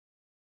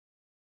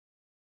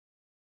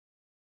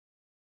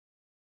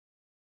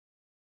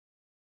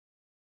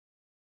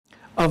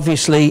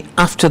Obviously,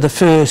 after the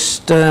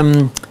first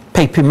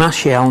paper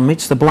mache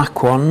helmets, the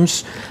black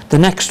ones, the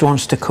next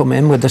ones to come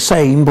in were the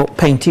same but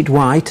painted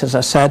white, as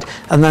I said,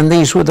 and then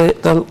these were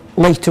the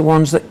later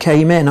ones that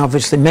came in,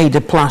 obviously made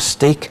of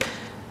plastic,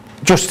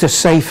 just as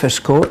safe as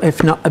cut,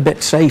 if not a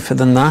bit safer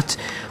than that.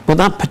 But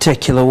that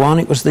particular one,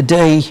 it was the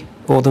day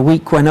or the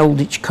week when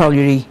Olditch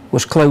Colliery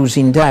was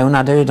closing down.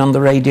 I'd heard on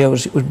the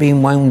radios it was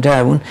being wound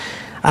down,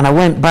 and I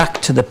went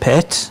back to the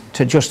pit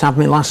to just have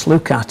my last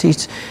look at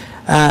it.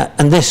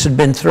 And this had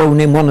been thrown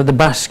in one of the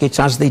baskets,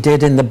 as they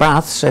did in the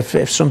baths.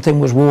 If something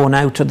was worn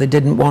out or they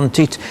didn't want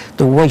it,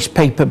 the waste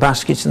paper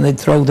baskets, and they'd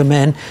throw them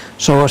in.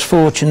 So I was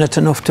fortunate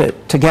enough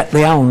to get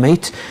the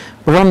helmet.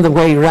 But on the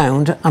way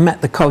round, I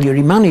met the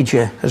colliery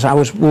manager as I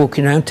was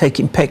walking around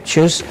taking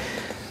pictures.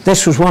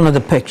 This was one of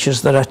the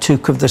pictures that I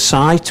took of the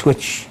site,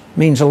 which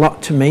means a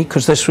lot to me,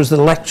 because this was the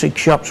electric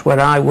shops where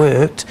I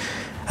worked.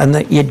 And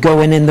that you'd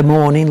go in the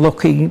morning,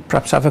 lucky,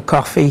 perhaps have a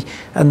coffee,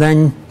 and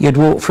then you'd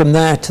walk from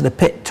there to the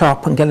pit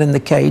top and get in the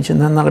cage,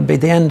 and then that'd be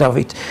the end of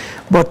it.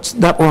 But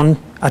that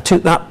one, I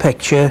took that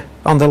picture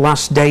on the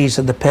last days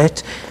of the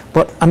pit,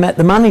 but I met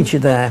the manager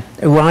there,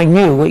 who I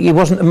knew. He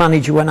wasn't the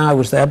manager when I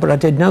was there, but I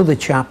did know the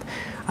chap.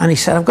 And he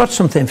said, I've got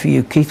something for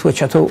you, Keith,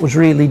 which I thought was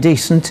really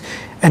decent.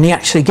 And he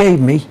actually gave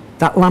me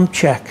that lamp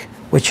check,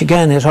 which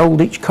again is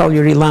Olditch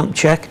Colliery lamp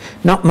check.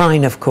 Not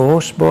mine, of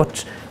course,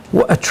 but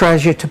what a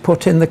treasure to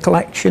put in the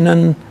collection,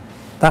 and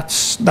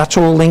that's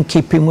all in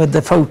keeping with the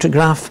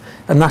photograph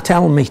and that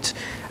helmet,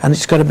 and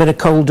it's got a bit of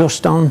coal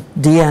dust on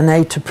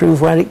DNA to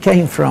prove where it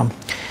came from.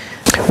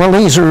 Well,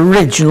 these are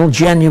original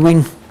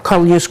genuine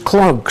collier's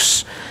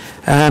clogs.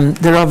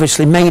 They're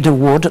obviously made of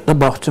wood at the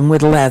bottom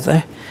with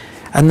leather,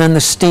 and then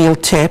the steel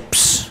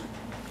tips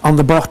on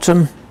the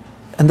bottom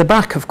and the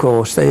back, of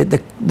course,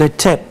 the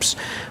tips.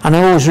 And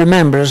I always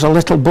remember as a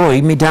little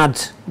boy, my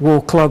dad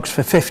wore clogs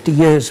for 50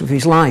 years of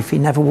his life. He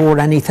never wore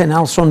anything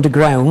else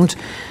underground,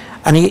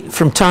 and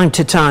from time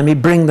to time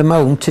he'd bring them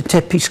home to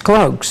tip his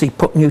clogs. He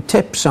put new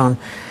tips on,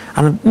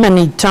 and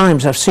many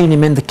times I've seen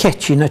him in the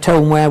kitchen at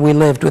home where we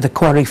lived with a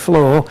quarry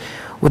floor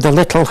with a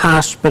little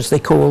hasp, as they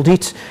called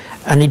it,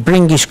 and he'd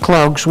bring his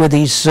clogs with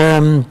his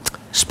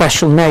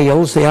special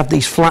nails. They have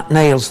these flat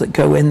nails that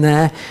go in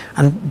there,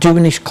 and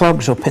doing his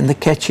clogs up in the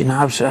kitchen.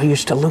 I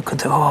used to look at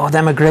them, oh,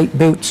 them are great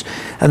boots.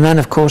 And then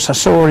of course I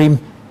saw him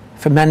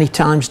for many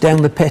times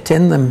down the pit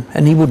in them,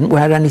 and he wouldn't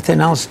wear anything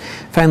else.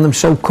 Found them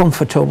so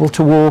comfortable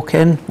to walk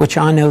in, which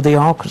I know they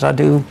are because I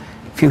do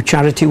a few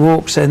charity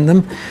walks in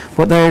them.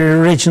 But they're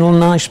an original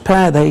nice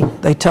pair.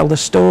 They tell the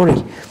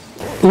story.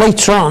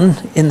 Later on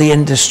in the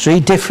industry,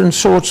 different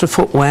sorts of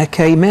footwear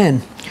came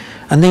in,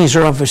 and these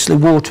are obviously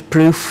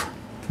waterproof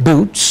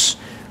boots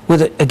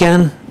with,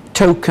 again,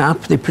 toe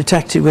cap. They're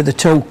protected with a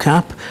toe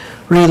cap,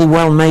 really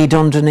well made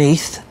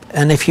underneath.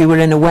 And if you were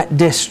in a wet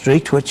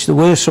district, which there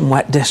were some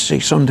wet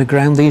districts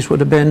underground, these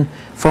would have been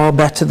far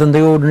better than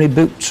the ordinary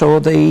boots or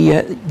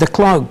the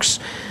clogs.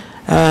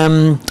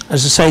 As I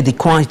say, they're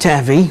quite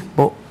heavy,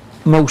 but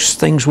most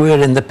things were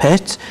in the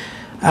pit.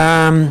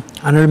 And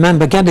I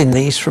remember getting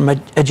these from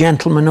a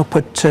gentleman up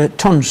at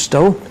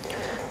Tunstall.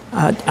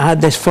 I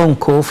had this phone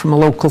call from a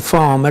local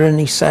farmer, and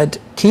he said,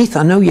 Keith,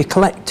 I know you're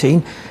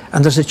collecting,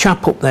 and there's a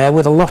chap up there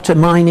with a lot of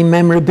mining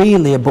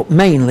memorabilia, but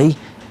mainly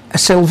a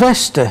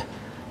Sylvester.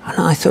 And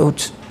I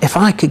thought, if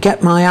I could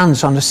get my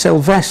hands on a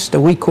Sylvester,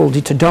 we called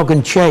it a dog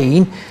and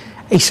chain.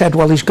 He said,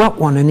 well, he's got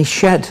one in his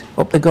shed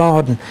up the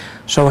garden.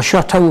 So I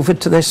shot over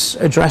to this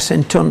address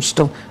in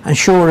Tunstall, and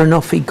sure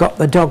enough, he got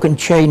the dog and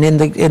chain in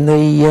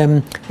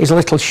his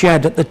little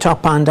shed at the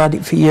top end. Had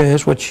it for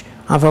years, which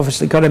I've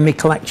obviously got in my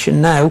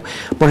collection now.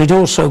 But he'd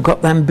also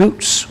got them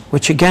boots,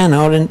 which again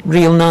are in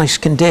real nice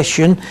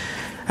condition.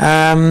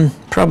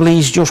 Probably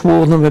he's just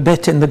worn them a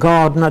bit in the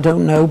garden, I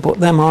don't know, but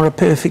them are a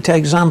perfect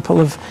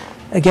example of,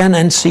 again,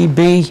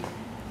 NCB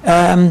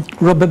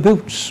rubber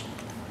boots,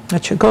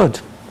 which are good.